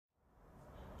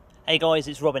Hey guys,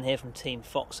 it's Robin here from Team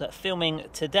Fox, filming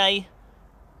today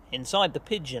inside the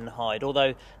pigeon hide,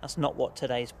 although that's not what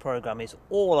today's programme is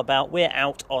all about. We're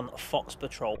out on fox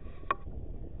patrol.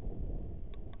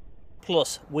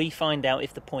 Plus, we find out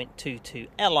if the .22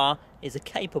 LR is a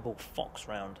capable fox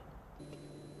round.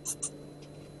 If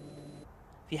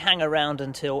you hang around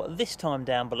until this time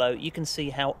down below, you can see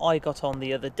how I got on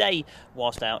the other day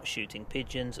whilst out shooting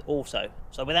pigeons also.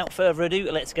 So without further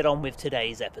ado, let's get on with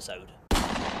today's episode.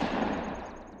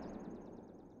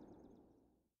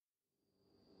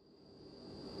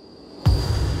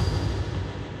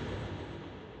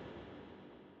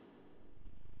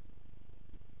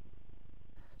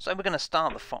 So we're going to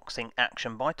start the foxing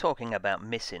action by talking about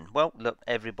missing. Well, look,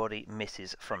 everybody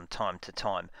misses from time to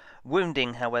time.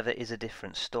 Wounding, however, is a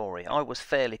different story. I was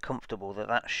fairly comfortable that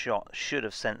that shot should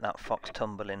have sent that fox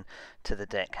tumbling to the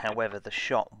deck. However, the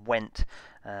shot went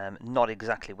not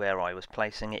exactly where I was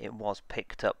placing it. It was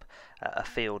picked up a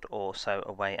field or so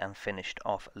away and finished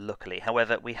off luckily.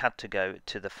 However, we had to go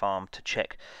to the farm to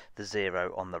check the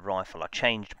zero on the rifle. I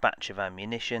changed batch of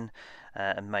ammunition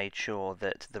and made sure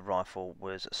that the rifle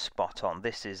was spot on.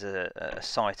 This is a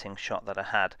sighting shot that I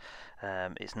had.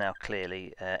 It's now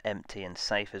clearly empty and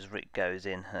safe as Rick goes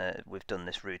in. We've done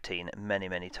this routine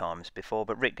many times before,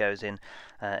 but Rick goes in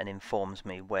and informs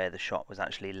me where the shot was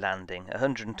actually landing.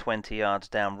 120 yards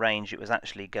down range, it was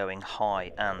actually going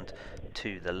high and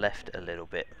to the left a little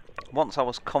bit. Once I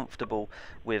was comfortable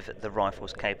with the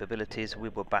rifle's capabilities, we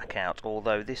were back out,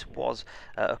 although this was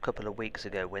a couple of weeks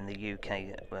ago when the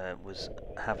UK was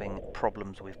having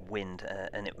problems with wind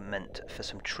and it meant for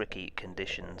some tricky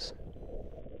conditions.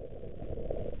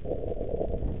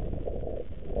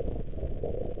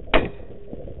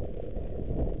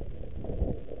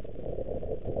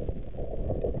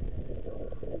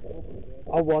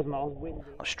 I was windy.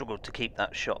 I struggled to keep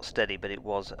that shot steady, but it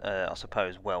was, I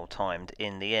suppose, well timed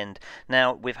in the end.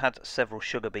 Now, we've had several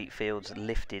sugar beet fields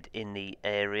lifted in the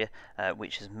area,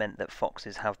 which has meant that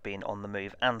foxes have been on the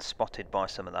move and spotted by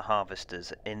some of the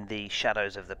harvesters. In the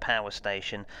shadows of the power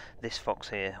station, this fox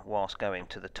here, whilst going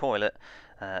to the toilet,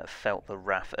 felt the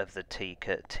wrath of the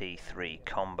Tika T3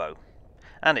 combo.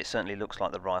 And it certainly looks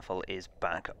like the rifle is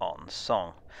back on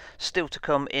song. Still to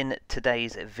come in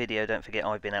today's video, don't forget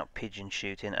I've been out pigeon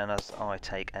shooting, and as I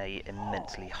take a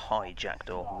immensely high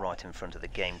jackdaw right in front of the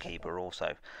gamekeeper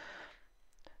also.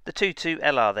 The .22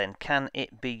 LR then, can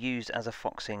it be used as a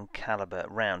foxing caliber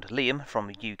round? Liam from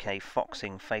the UK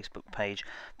Foxing Facebook page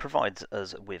provides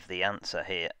us with the answer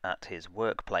here at his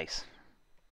workplace.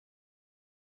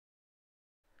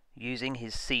 Using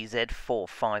his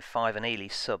CZ455 and Ely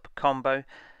sub combo,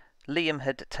 Liam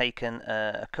had taken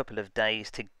a couple of days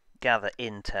to gather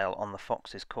intel on the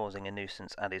foxes causing a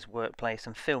nuisance at his workplace,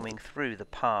 and filming through the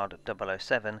PARD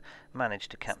 007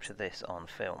 managed to capture this on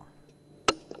film.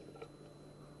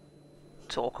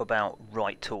 Talk about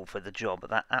right tool for the job,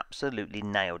 that absolutely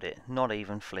nailed it, not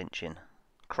even flinching.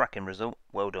 Cracking result,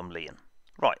 well done Liam.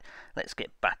 Right, let's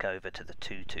get back over to the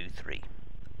 223.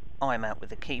 I'm out with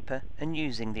the keeper, and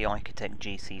using the Icotec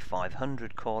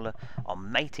GC500 caller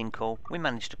on mating call, we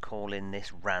managed to call in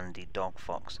this randy dog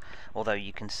fox. Although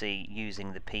you can see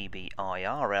using the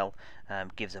PBIRL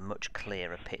gives a much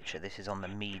clearer picture. This is on the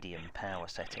medium power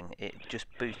setting. It just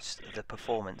boosts the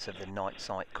performance of the night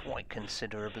sight quite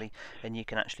considerably, and you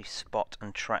can actually spot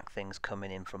and track things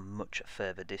coming in from much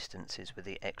further distances with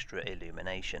the extra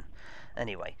illumination.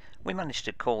 Anyway, we managed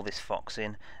to call this fox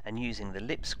in, and using the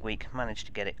lip squeak managed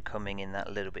to get it coming in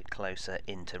that little bit closer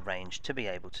into range to be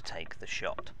able to take the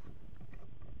shot.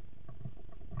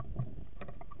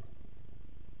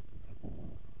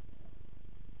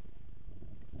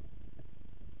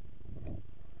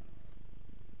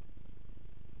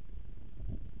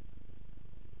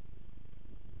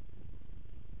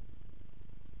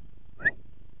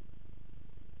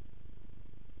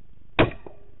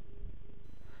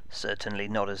 Certainly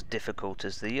not as difficult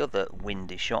as the other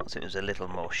windy shots. It was a little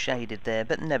more shaded there,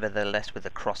 but nevertheless with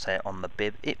a crosshair on the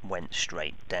bib it went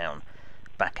straight down.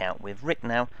 Back out with Rick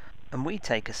now, and we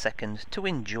take a second to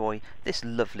enjoy this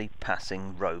lovely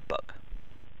passing roebuck.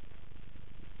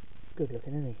 Good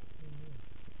looking, isn't he?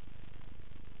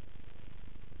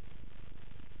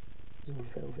 He's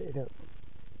all velveted up.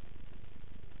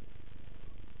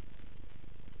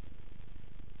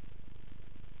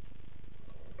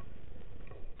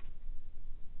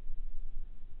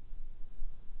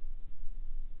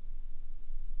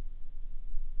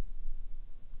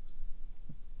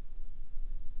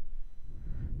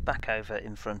 back over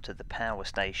in front of the power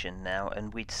station now,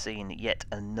 and we'd seen yet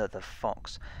another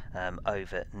fox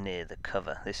over near the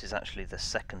cover. This is actually the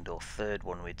second or third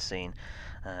one we'd seen,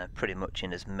 pretty much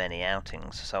in as many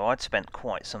outings. So I'd spent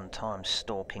quite some time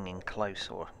stalking in close,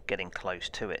 or getting close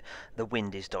to it. The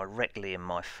wind is directly in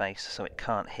my face, so it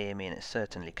can't hear me and it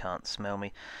certainly can't smell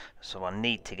me. So I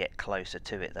need to get closer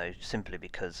to it though, simply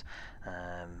because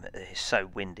it's so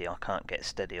windy I can't get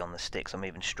steady on the sticks. I'm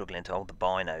even struggling to hold the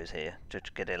binos here to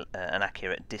get an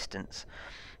accurate distance.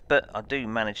 But I do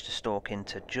manage to stalk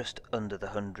into just under the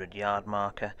 100-yard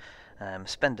marker,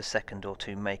 spend a second or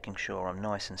two making sure I'm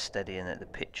nice and steady and that the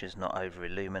picture's not over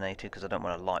illuminated, because I don't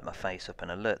want to light my face up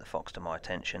and alert the fox to my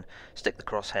attention, stick the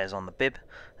crosshairs on the bib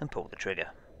and pull the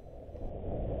trigger.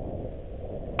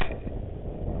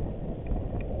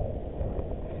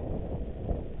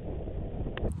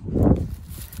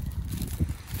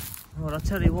 Well, I'll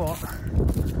tell you what,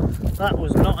 that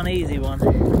was not an easy one.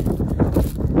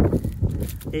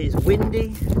 It is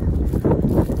windy.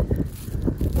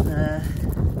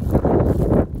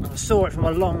 I saw it from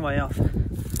a long way off.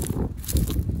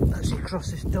 As you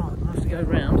cross this dyke, I have to go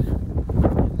round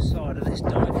the side of this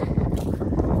dyke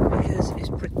because it's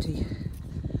pretty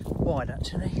wide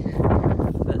actually.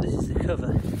 But this is the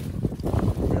cover,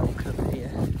 the old cover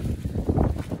here.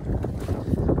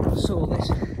 I saw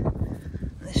this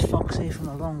fox here from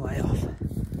a long way off.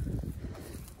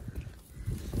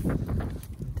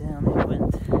 Down it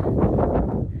went.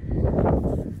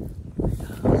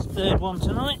 That's the third one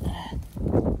tonight.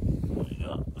 We've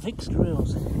got Vic's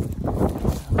grills. Here,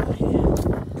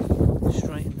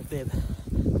 straight in the bib.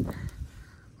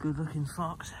 Good looking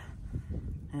fox.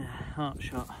 Yeah, heart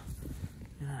shot.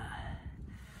 Yeah.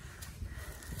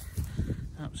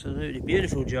 Absolutely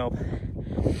beautiful job.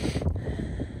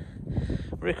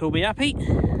 Rick will be happy.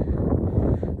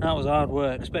 That was hard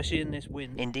work, especially in this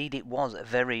wind. Indeed, it was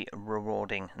very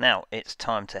rewarding. Now, it's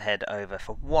time to head over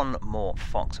for one more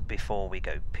fox before we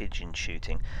go pigeon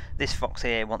shooting. This fox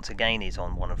here, once again, is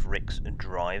on one of Rick's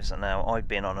drives. And now, I've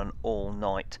been on an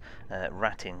all-night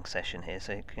ratting session here,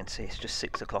 so you can see it's just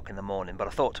 6 o'clock in the morning. But I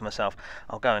thought to myself,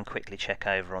 I'll go and quickly check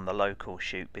over on the local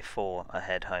shoot before I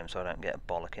head home, so I don't get a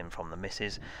bollocking from the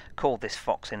missus. Called this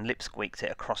fox in, lip squeaked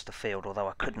it across the field, although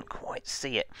I couldn't quite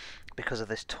see it because of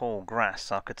this tall grass.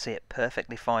 So I could see it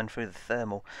perfectly fine through the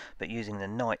thermal, but using the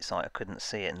night sight I couldn't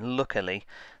see it, and luckily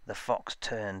the fox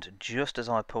turned just as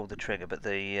I pulled the trigger, but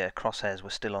the crosshairs were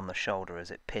still on the shoulder as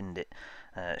it pinned it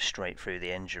straight through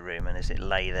the engine room, and as it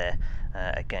lay there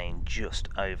again just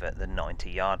over the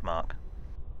 90-yard mark.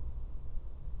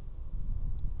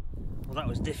 Well, that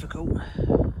was difficult.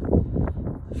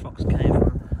 The fox came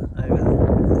from over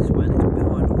this way, and it's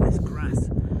behind all this grass.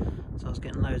 So I was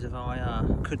getting loads of IR,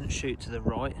 couldn't shoot to the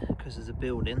right because there's a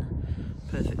building,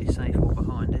 perfectly safe all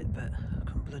behind it, but I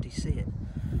couldn't bloody see it.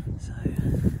 So,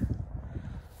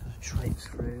 got to traipse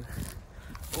through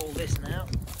all this now,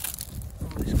 all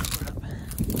this crap,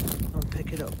 I'll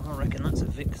pick it up. I reckon that's a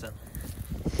vixen.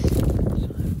 So,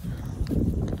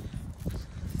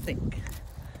 I think,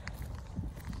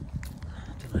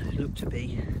 I don't know, it looked to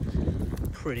be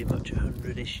pretty much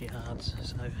 100-ish yards,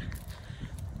 so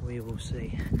we will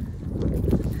see.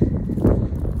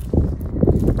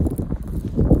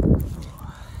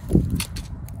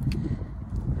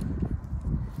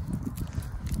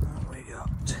 What we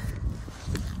got?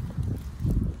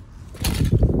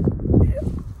 Yep,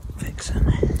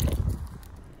 vixen.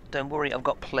 Don't worry, I've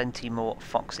got plenty more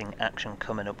foxing action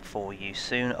coming up for you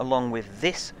soon. Along with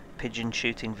this pigeon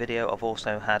shooting video, I've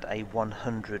also had a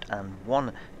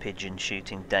 101 pigeon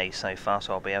shooting day so far,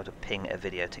 so I'll be able to ping a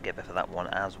video together for that one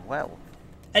as well.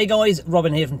 Hey guys,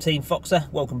 Robin here from Team Foxer.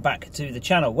 Welcome back to the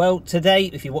channel. Well, today,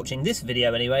 if you're watching this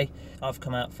video anyway, I've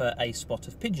come out for a spot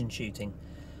of pigeon shooting.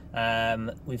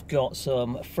 We've got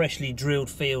some freshly drilled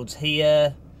fields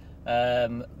here.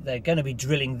 They're going to be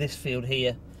drilling this field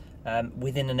here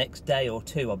within the next day or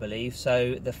two, I believe.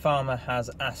 So the farmer has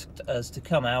asked us to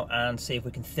come out and see if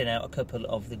we can thin out a couple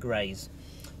of the greys.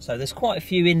 So there's quite a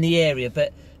few in the area,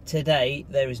 but today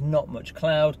there is not much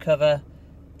cloud cover.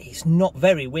 It's not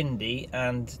very windy,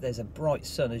 and there's a bright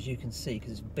sun, as you can see,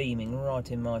 because it's beaming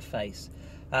right in my face.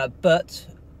 But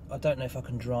I don't know if I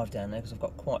can drive down there because I've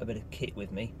got quite a bit of kit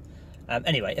with me.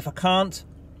 Anyway, if I can't.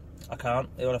 I'll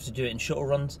have to do it in shuttle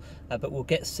runs, but we'll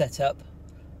get set up.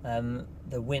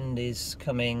 The wind is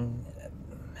coming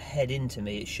head into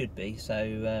me, it should be,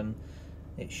 so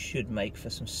it should make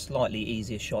for some slightly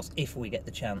easier shots if we get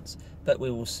the chance, but we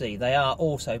will see. They are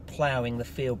also ploughing the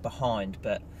field behind,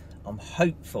 but I'm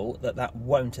hopeful that that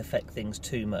won't affect things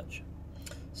too much.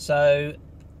 So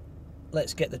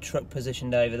let's get the truck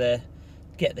positioned over there,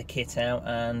 get the kit out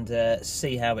and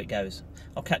see how it goes.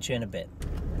 I'll catch you in a bit.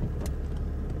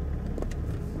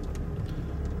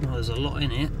 Well, there's a lot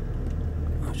in it.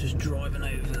 I was just driving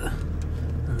over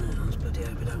and I was bloody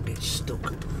hope I don't get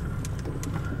stuck.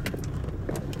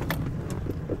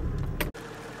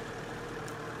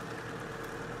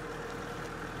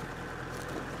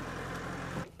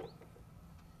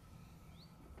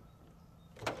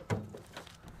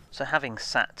 So having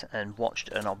sat and watched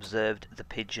and observed the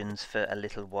pigeons for a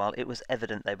little while, it was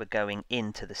evident they were going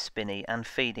into the spinney and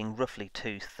feeding roughly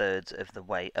 2/3 of the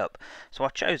way up. So I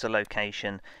chose a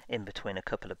location in between a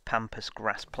couple of pampas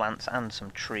grass plants and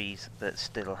some trees that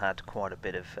still had quite a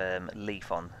bit of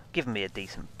leaf on, giving me a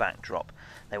decent backdrop.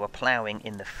 They were ploughing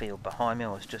in the field behind me.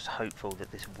 I was just hopeful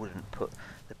that this wouldn't put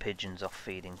the pigeons off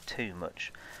feeding too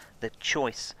much. The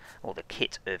choice, or the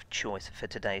kit of choice for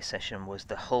today's session, was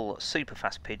the Hull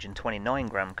Superfast Pigeon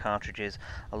 29-gram cartridges,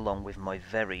 along with my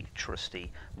very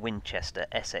trusty Winchester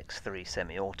SX3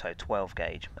 semi-auto 12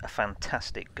 gauge, a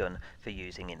fantastic gun for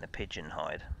using in the pigeon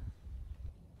hide.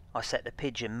 I set the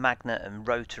Pigeon Magnet and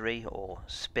rotary, or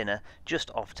spinner,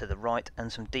 just off to the right,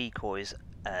 and some decoys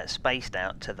spaced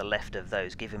out to the left of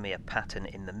those, giving me a pattern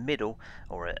in the middle,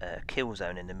 or a kill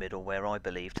zone in the middle, where I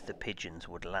believed the pigeons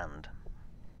would land.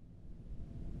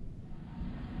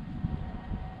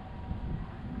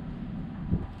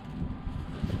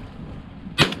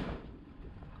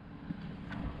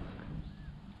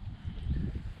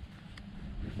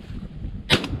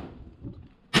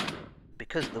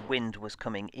 Because the wind was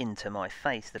coming into my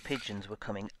face, the pigeons were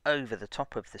coming over the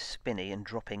top of the spinney and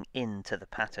dropping into the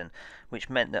pattern, which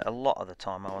meant that a lot of the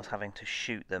time I was having to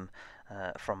shoot them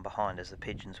from behind as the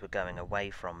pigeons were going away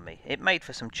from me. It made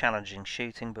for some challenging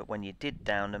shooting, but when you did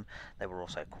down them, they were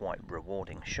also quite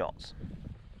rewarding shots.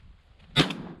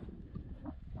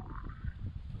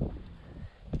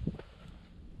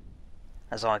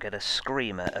 As I get a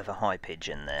screamer of a high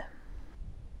pigeon there.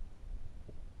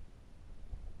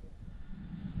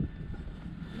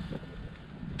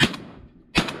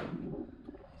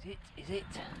 Is it?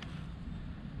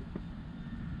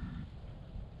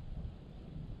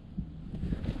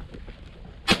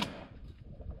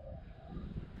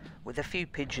 With a few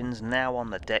pigeons now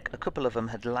on the deck, a couple of them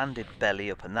had landed belly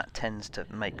up, and that tends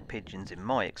to make pigeons, in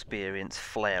my experience,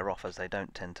 flare off, as they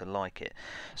don't tend to like it.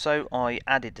 So I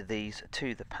added these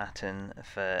to the pattern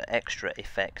for extra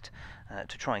effect,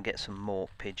 to try and get some more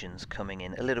pigeons coming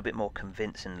in a little bit more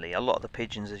convincingly. A lot of the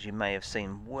pigeons, as you may have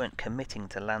seen, weren't committing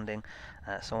to landing,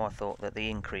 so I thought that the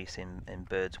increase in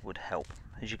birds would help.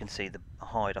 As you can see, the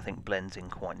hide, I think, blends in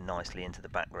quite nicely into the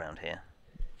background here.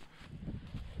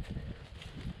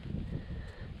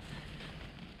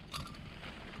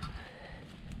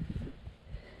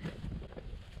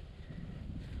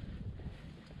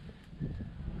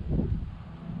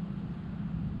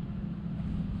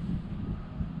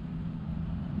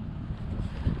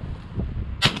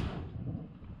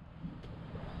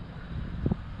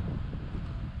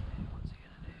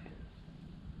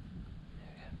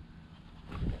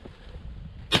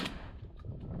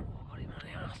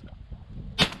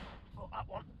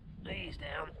 These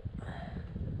down.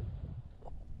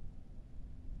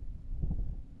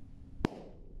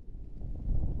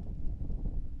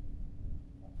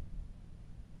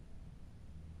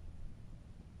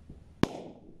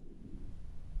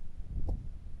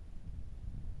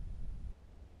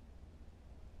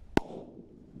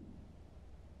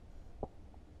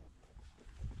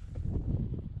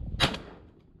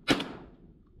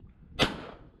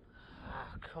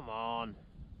 Come on.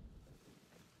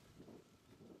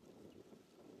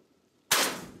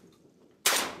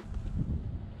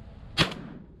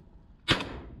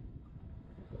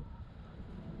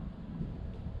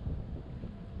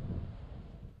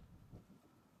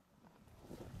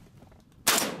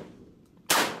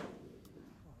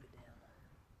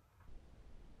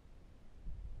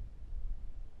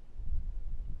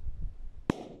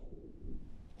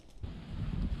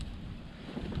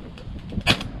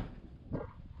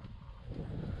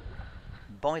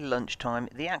 By lunchtime,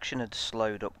 the action had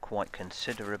slowed up quite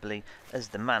considerably, as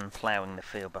the man ploughing the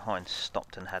field behind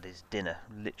stopped and had his dinner,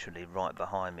 literally right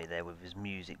behind me there with his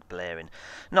music blaring.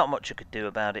 Not much I could do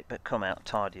about it, but come out,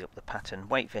 tidy up the pattern,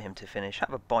 wait for him to finish,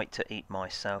 have a bite to eat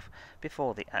myself,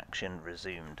 before the action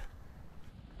resumed.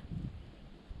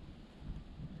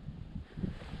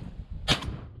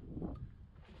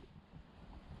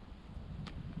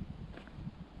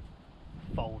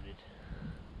 Folded.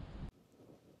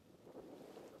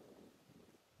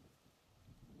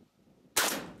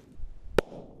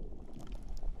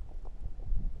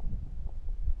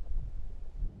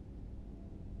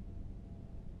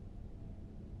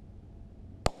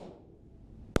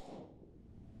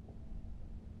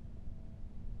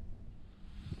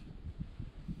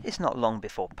 It's not long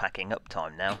before packing up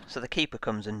time now, so the keeper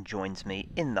comes and joins me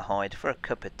in the hide for a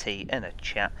cup of tea and a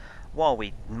chat while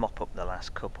we mop up the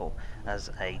last couple as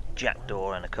a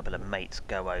jackdaw and a couple of mates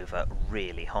go over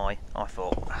really high. I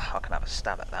thought, I can have a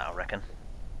stab at that, I reckon.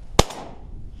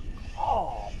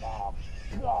 Oh my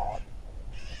god!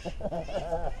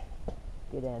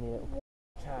 Get down here. What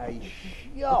a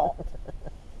shot!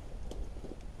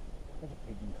 There's a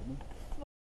pigeon coming.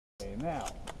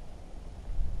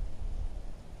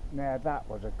 Now that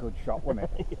was a good shot, wasn't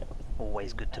it?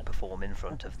 Always good to perform in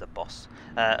front of the boss.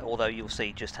 Although you'll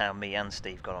see just how me and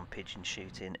Steve got on pigeon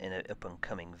shooting in an up and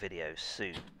coming video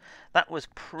soon. That was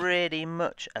pretty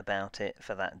much about it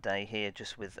for that day here,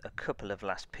 just with a couple of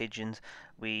last pigeons.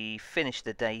 We finished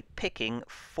the day picking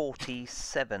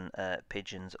 47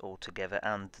 pigeons altogether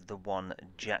and the one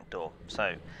jackdaw.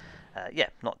 So yeah,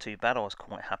 not too bad. I was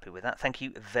quite happy with that. Thank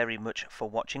you very much for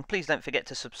watching. Please don't forget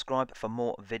to subscribe for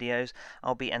more videos.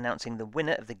 I'll be announcing the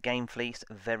winner of the Game Fleece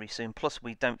very soon. Plus,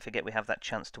 don't forget we have that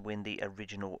chance to win the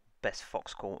original Best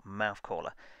Fox Call Mouth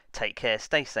Caller. Take care,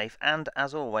 stay safe, and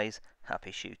as always,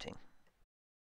 happy shooting.